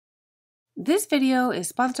This video is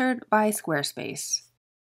sponsored by Squarespace.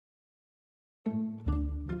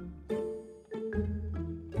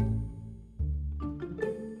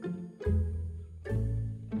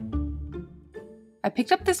 I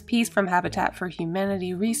picked up this piece from Habitat for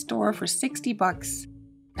Humanity Restore for 60 bucks.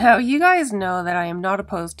 Now, you guys know that I am not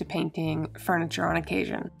opposed to painting furniture on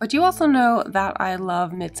occasion, but you also know that I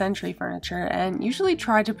love mid-century furniture and usually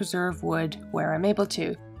try to preserve wood where I'm able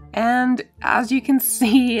to. And as you can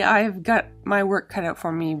see, I've got my work cut out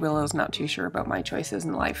for me. Willow's not too sure about my choices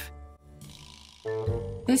in life.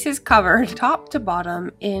 This is covered top to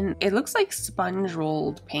bottom in, it looks like sponge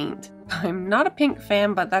rolled paint. I'm not a pink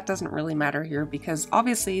fan, but that doesn't really matter here because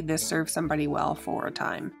obviously this serves somebody well for a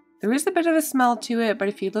time. There is a bit of a smell to it, but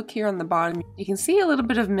if you look here on the bottom, you can see a little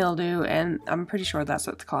bit of mildew, and I'm pretty sure that's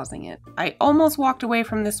what's causing it. I almost walked away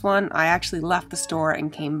from this one. I actually left the store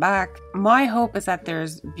and came back. My hope is that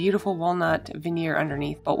there's beautiful walnut veneer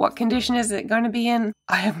underneath, but what condition is it going to be in?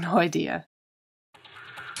 I have no idea.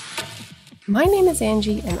 My name is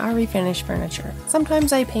Angie and I refinish furniture.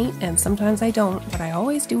 Sometimes I paint and sometimes I don't, but I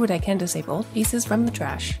always do what I can to save old pieces from the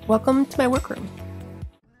trash. Welcome to my workroom.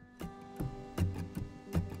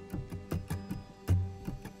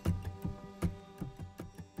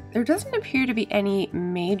 There doesn't appear to be any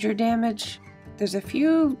major damage. There's a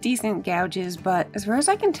few decent gouges, but as far as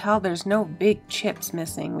I can tell, there's no big chips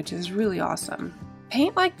missing, which is really awesome.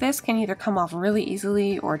 Paint like this can either come off really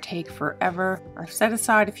easily or take forever. I've set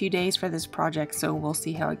aside a few days for this project, so we'll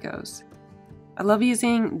see how it goes. I love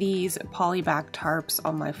using these polyback tarps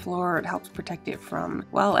on my floor. It helps protect it from,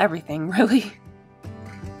 well, everything really.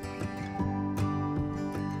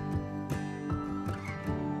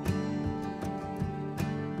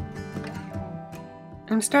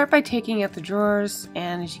 I'm going to start by taking out the drawers,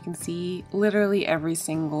 and as you can see, literally every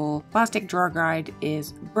single plastic drawer guide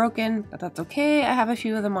is broken, but that's okay. I have a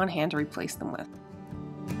few of them on hand to replace them with.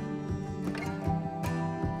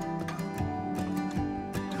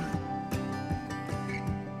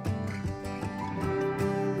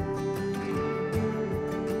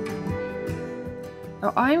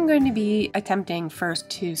 Now I'm going to be attempting first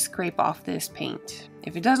to scrape off this paint.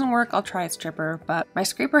 If it doesn't work, I'll try a stripper, but my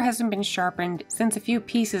scraper hasn't been sharpened since a few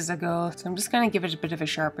pieces ago, so I'm just going to give it a bit of a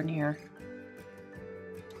sharpen here.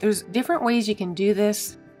 There's different ways you can do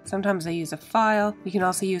this. Sometimes I use a file. You can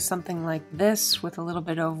also use something like this with a little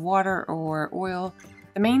bit of water or oil.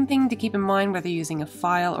 The main thing to keep in mind whether using a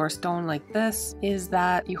file or a stone like this is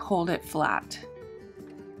that you hold it flat.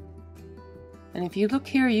 And if you look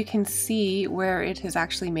here, you can see where it has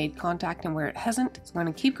actually made contact and where it hasn't. So I'm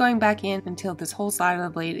going to keep going back in until this whole side of the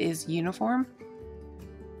blade is uniform.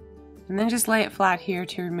 And then just lay it flat here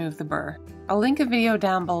to remove the burr. I'll link a video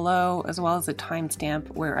down below as well as a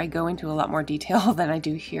timestamp where I go into a lot more detail than I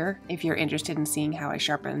do here if you're interested in seeing how I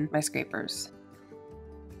sharpen my scrapers.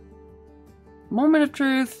 Moment of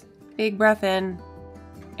truth, big breath in,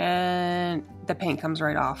 and the paint comes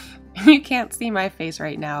right off. You can't see my face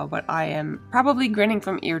right now, but I am probably grinning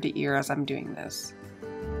from ear to ear as I'm doing this.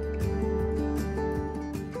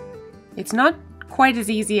 It's not quite as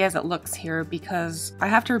easy as it looks here because I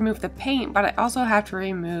have to remove the paint, but I also have to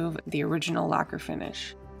remove the original lacquer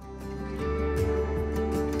finish.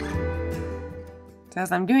 So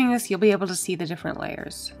as I'm doing this, you'll be able to see the different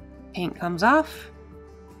layers. Paint comes off.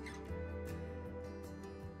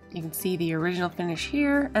 You can see the original finish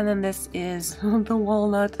here, and then this is the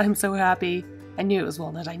walnut. I'm so happy. I knew it was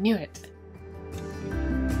walnut, I knew it.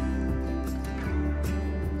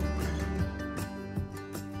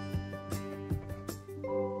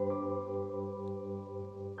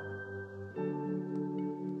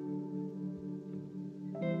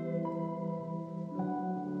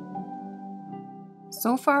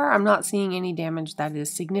 So far, I'm not seeing any damage that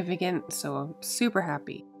is significant, so I'm super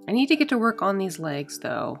happy. I need to get to work on these legs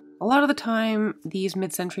though. A lot of the time, these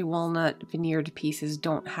mid-century walnut veneered pieces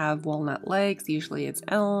don't have walnut legs. Usually it's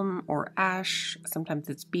elm or ash, sometimes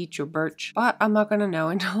it's beech or birch, but I'm not gonna know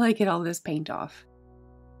until I get all this paint off.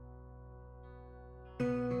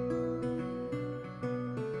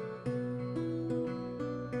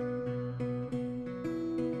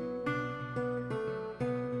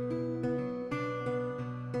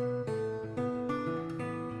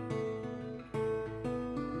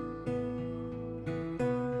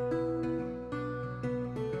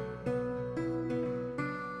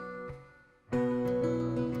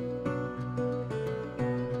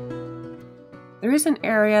 There is an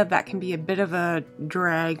area that can be a bit of a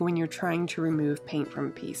drag when you're trying to remove paint from a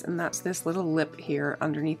piece, and that's this little lip here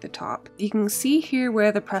underneath the top. You can see here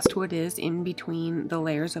where the pressed wood is in between the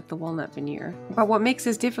layers of the walnut veneer. But what makes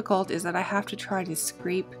this difficult is that I have to try to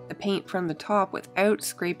scrape the paint from the top without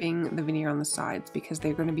scraping the veneer on the sides because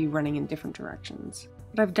they're going to be running in different directions.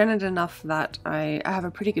 But I've done it enough that I have a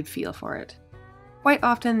pretty good feel for it. Quite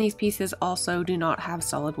often these pieces also do not have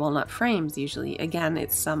solid walnut frames usually. Again,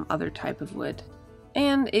 it's some other type of wood.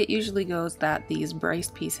 And it usually goes that these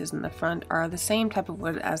braced pieces in the front are the same type of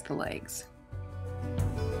wood as the legs.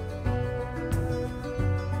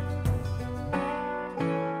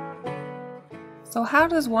 So how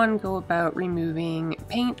does one go about removing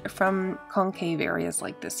paint from concave areas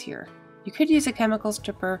like this here? You could use a chemical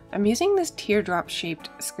stripper. I'm using this teardrop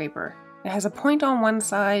shaped scraper. It has a point on one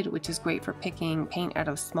side, which is great for picking paint out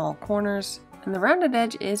of small corners, and the rounded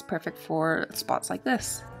edge is perfect for spots like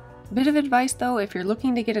this. A bit of advice though, if you're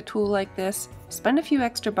looking to get a tool like this, spend a few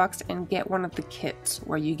extra bucks and get one of the kits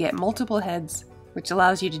where you get multiple heads, which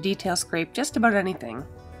allows you to detail scrape just about anything.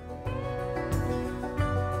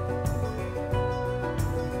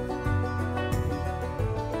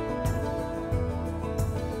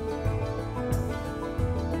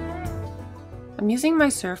 I'm using my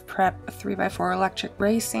Surf Prep 3x4 electric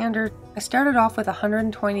raise sander. I started off with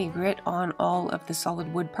 120 grit on all of the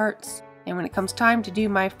solid wood parts, and when it comes time to do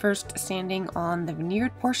my first sanding on the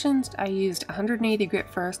veneered portions, I used 180 grit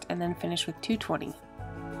first and then finished with 220.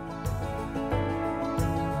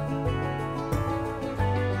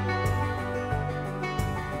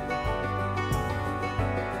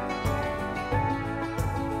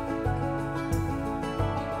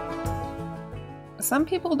 Some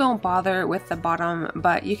people don't bother with the bottom,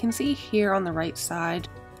 but you can see here on the right side,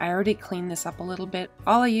 I already cleaned this up a little bit.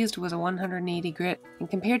 All I used was a 180 grit, and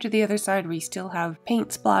compared to the other side where you still have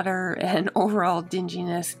paint splatter and overall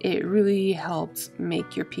dinginess, it really helps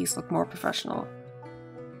make your piece look more professional.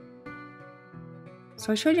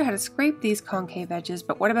 So I showed you how to scrape these concave edges,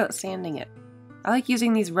 but what about sanding it? I like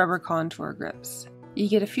using these rubber contour grips. You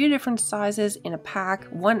get a few different sizes in a pack.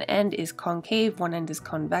 One end is concave, one end is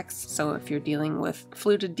convex, so if you're dealing with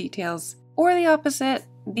fluted details, or the opposite,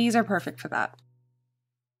 these are perfect for that.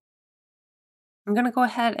 I'm going to go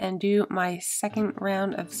ahead and do my second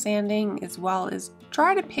round of sanding, as well as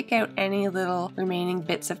try to pick out any little remaining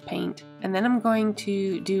bits of paint. And then I'm going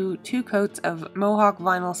to do 2 coats of Mohawk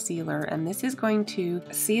vinyl sealer, and this is going to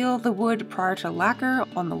seal the wood prior to lacquer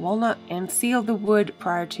on the walnut and seal the wood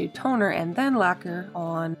prior to toner and then lacquer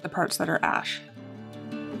on the parts that are ash.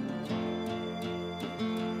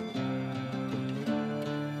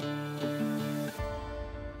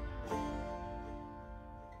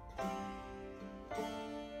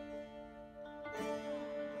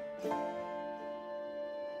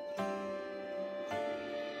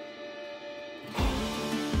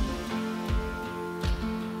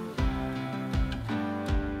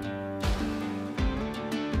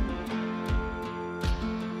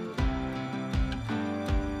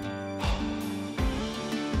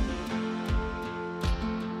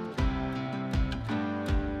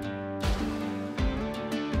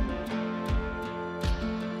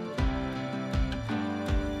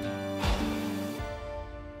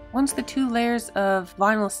 Once the 2 layers of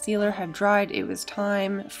vinyl sealer had dried, it was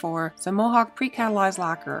time for some Mohawk pre-catalyzed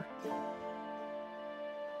lacquer.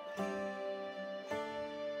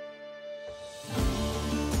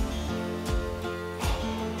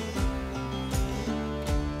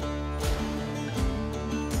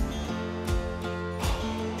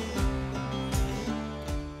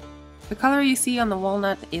 The color you see on the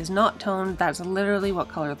walnut is not toned, that's literally what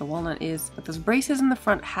color the walnut is, but those braces in the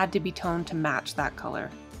front had to be toned to match that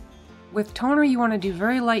color. With toner, you want to do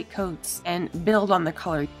very light coats and build on the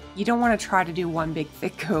color. You don't want to try to do one big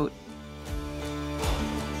thick coat.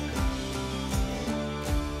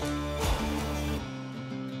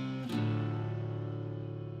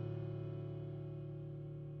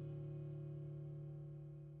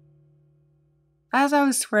 As I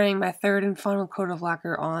was spraying my third and final coat of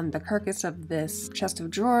lacquer on the carcass of this chest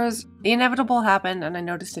of drawers, the inevitable happened and I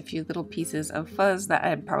noticed a few little pieces of fuzz that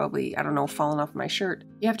had probably, I don't know, fallen off my shirt.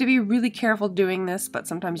 You have to be really careful doing this, but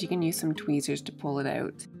sometimes you can use some tweezers to pull it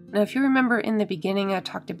out. Now, if you remember in the beginning, I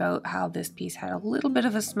talked about how this piece had a little bit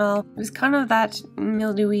of a smell. It was kind of that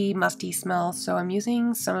mildewy, musty smell, so I'm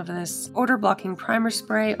using some of this odor-blocking primer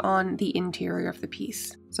spray on the interior of the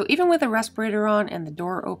piece. So even with a respirator on and the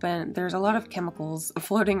door open, there's a lot of chemicals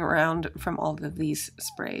floating around from all of these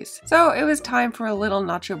sprays. So it was time for a little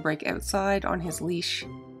Nacho break outside on his leash.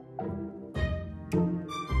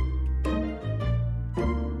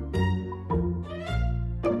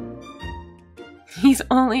 He's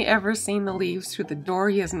only ever seen the leaves through the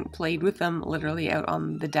door. He hasn't played with them literally out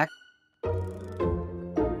on the deck.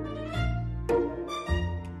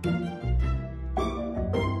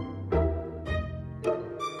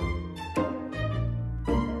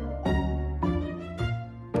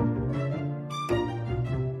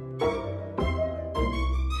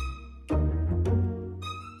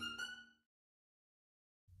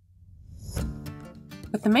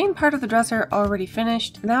 With the main part of the dresser already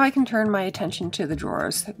finished, now I can turn my attention to the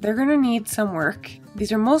drawers. They're gonna need some work.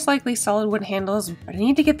 These are most likely solid wood handles, but I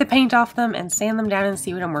need to get the paint off them and sand them down and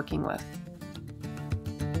see what I'm working with.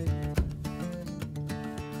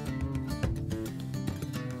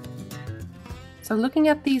 So looking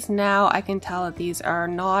at these now, I can tell that these are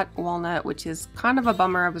not walnut, which is kind of a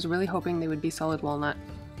bummer. I was really hoping they would be solid walnut.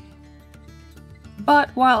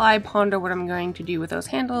 But while I ponder what I'm going to do with those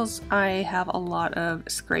handles, I have a lot of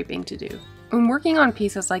scraping to do. When working on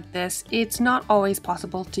pieces like this, it's not always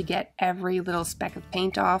possible to get every little speck of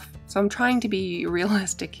paint off, so I'm trying to be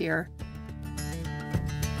realistic here.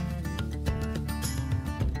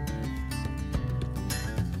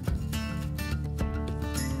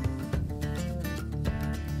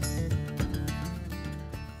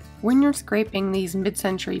 When you're scraping these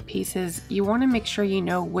mid-century pieces, you want to make sure you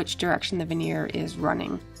know which direction the veneer is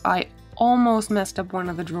running. I almost messed up one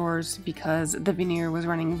of the drawers because the veneer was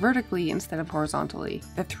running vertically instead of horizontally.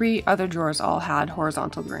 The 3 other drawers all had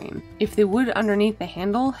horizontal grain. If the wood underneath the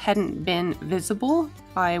handle hadn't been visible,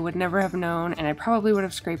 I would never have known, and I probably would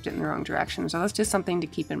have scraped it in the wrong direction, so that's just something to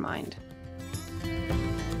keep in mind.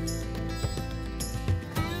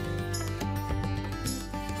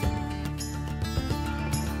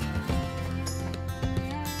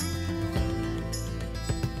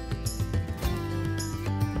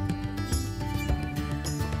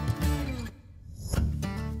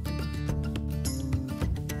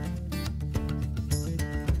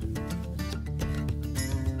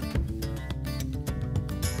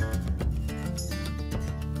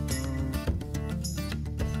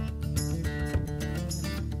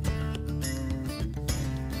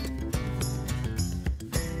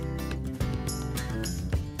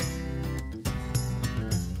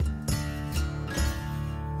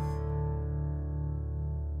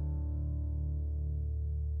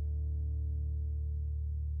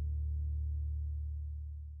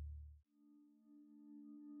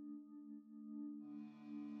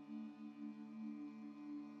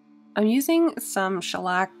 I'm using some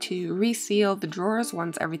shellac to reseal the drawers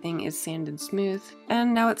once everything is sanded smooth.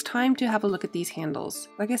 And now it's time to have a look at these handles.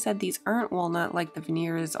 Like I said, these aren't walnut like the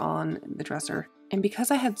veneer is on the dresser. And because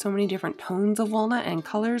I had so many different tones of walnut and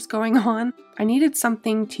colors going on, I needed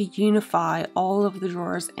something to unify all of the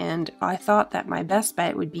drawers, and I thought that my best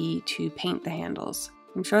bet would be to paint the handles.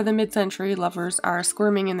 I'm sure the mid-century lovers are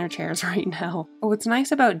squirming in their chairs right now. But what's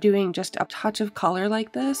nice about doing just a touch of color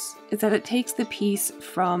like this is that it takes the piece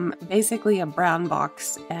from basically a brown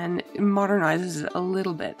box and modernizes it a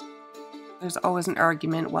little bit. There's always an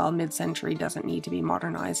argument, well, mid-century doesn't need to be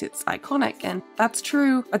modernized, it's iconic, and that's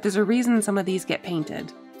true, but there's a reason some of these get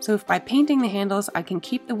painted. So if by painting the handles, I can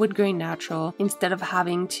keep the wood grain natural instead of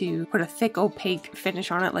having to put a thick opaque finish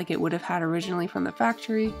on it like it would have had originally from the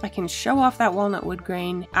factory, I can show off that walnut wood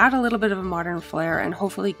grain, add a little bit of a modern flair, and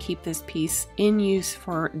hopefully keep this piece in use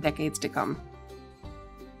for decades to come.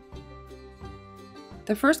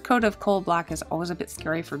 The first coat of coal black is always a bit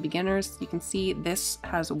scary for beginners. You can see this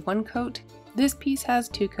has 1 coat, this piece has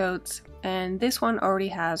 2 coats, and this one already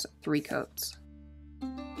has 3 coats.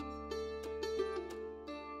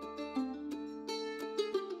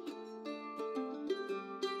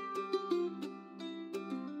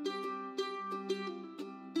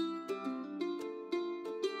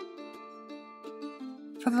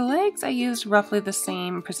 For the legs, I used roughly the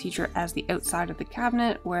same procedure as the outside of the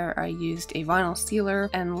cabinet, where I used a vinyl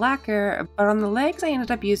sealer and lacquer, but on the legs I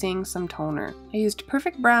ended up using some toner. I used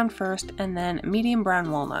perfect brown first and then medium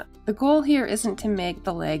brown walnut. The goal here isn't to make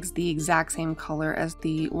the legs the exact same color as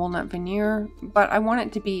the walnut veneer, but I want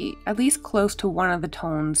it to be at least close to one of the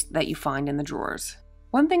tones that you find in the drawers.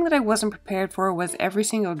 One thing that I wasn't prepared for was every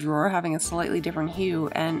single drawer having a slightly different hue,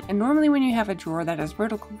 and normally when you have a drawer that has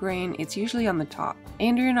vertical grain, it's usually on the top.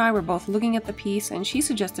 Andrea and I were both looking at the piece, and she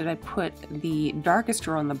suggested I put the darkest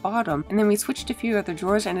drawer on the bottom, and then we switched a few other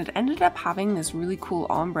drawers, and it ended up having this really cool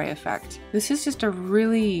ombre effect. This is just a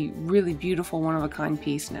really beautiful one-of-a-kind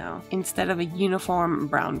piece now, instead of a uniform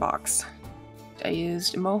brown box. I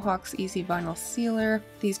used Mohawk's Easy Vinyl Sealer,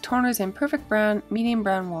 these toners in perfect brown, medium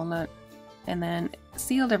brown walnut, and then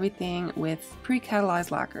sealed everything with pre-catalyzed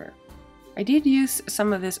lacquer. I did use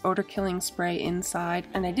some of this odor killing spray inside,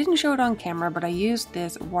 and I didn't show it on camera, but I used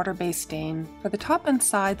this water-based stain for the top and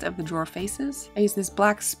sides of the drawer faces. I used this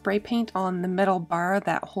black spray paint on the metal bar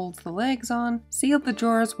that holds the legs on, sealed the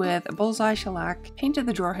drawers with bullseye shellac, painted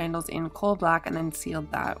the drawer handles in coal black, and then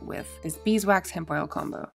sealed that with this beeswax hemp oil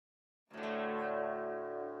combo.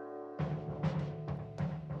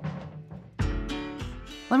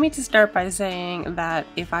 Let me just start by saying that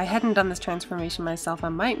if I hadn't done this transformation myself, I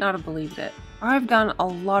might not have believed it. I've done a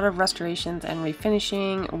lot of restorations and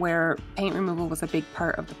refinishing where paint removal was a big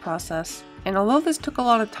part of the process. And although this took a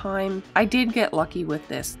lot of time, I did get lucky with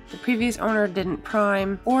this. The previous owner didn't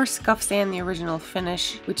prime or scuff sand the original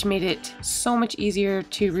finish, which made it so much easier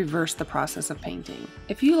to reverse the process of painting.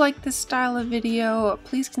 If you like this style of video,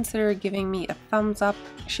 please consider giving me a thumbs up,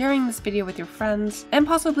 sharing this video with your friends, and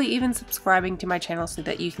possibly even subscribing to my channel so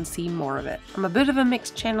that you can see more of it. I'm a bit of a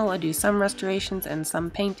mixed channel. I do some restorations and some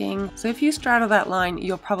painting, so if you straddle that line,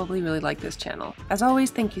 you'll probably really like this channel. As always,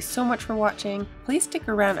 thank you so much for watching. Please stick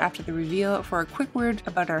around after the reveal for a quick word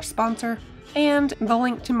about our sponsor and the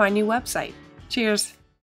link to my new website. Cheers!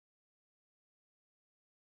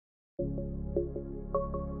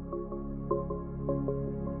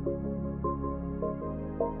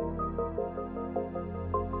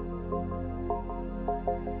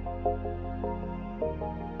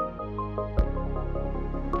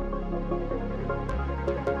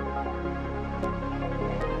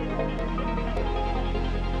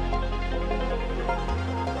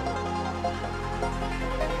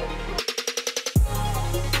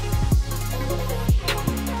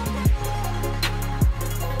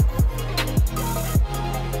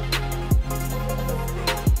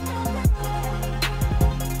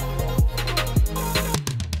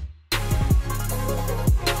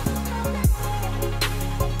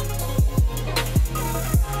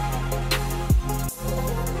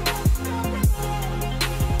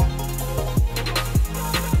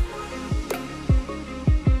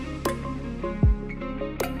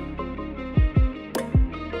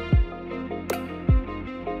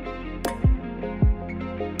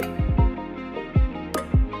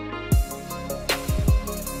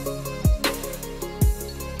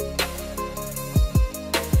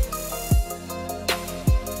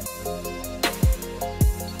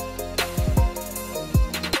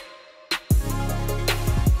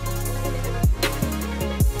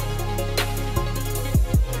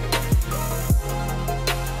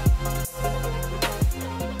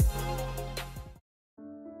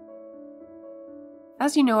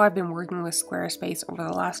 As you know, I've been working with Squarespace over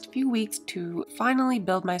the last few weeks to finally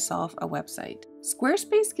build myself a website.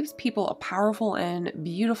 Squarespace gives people a powerful and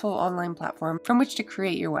beautiful online platform from which to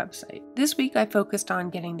create your website. This week I focused on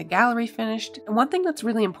getting the gallery finished, and one thing that's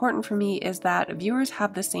really important for me is that viewers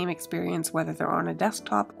have the same experience whether they're on a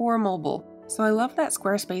desktop or mobile. So I love that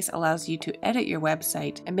Squarespace allows you to edit your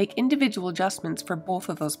website and make individual adjustments for both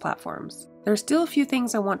of those platforms. There are still a few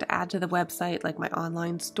things I want to add to the website, like my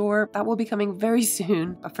online store. That will be coming very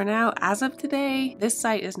soon, but for now, as of today, this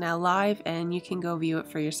site is now live and you can go view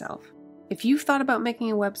it for yourself. If you've thought about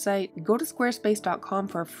making a website, go to squarespace.com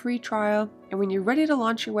for a free trial, and when you're ready to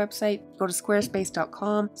launch your website, go to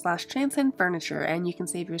squarespace.com/transcendfurniture and you can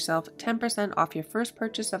save yourself 10% off your first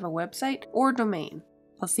purchase of a website or domain.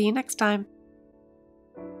 I'll see you next time.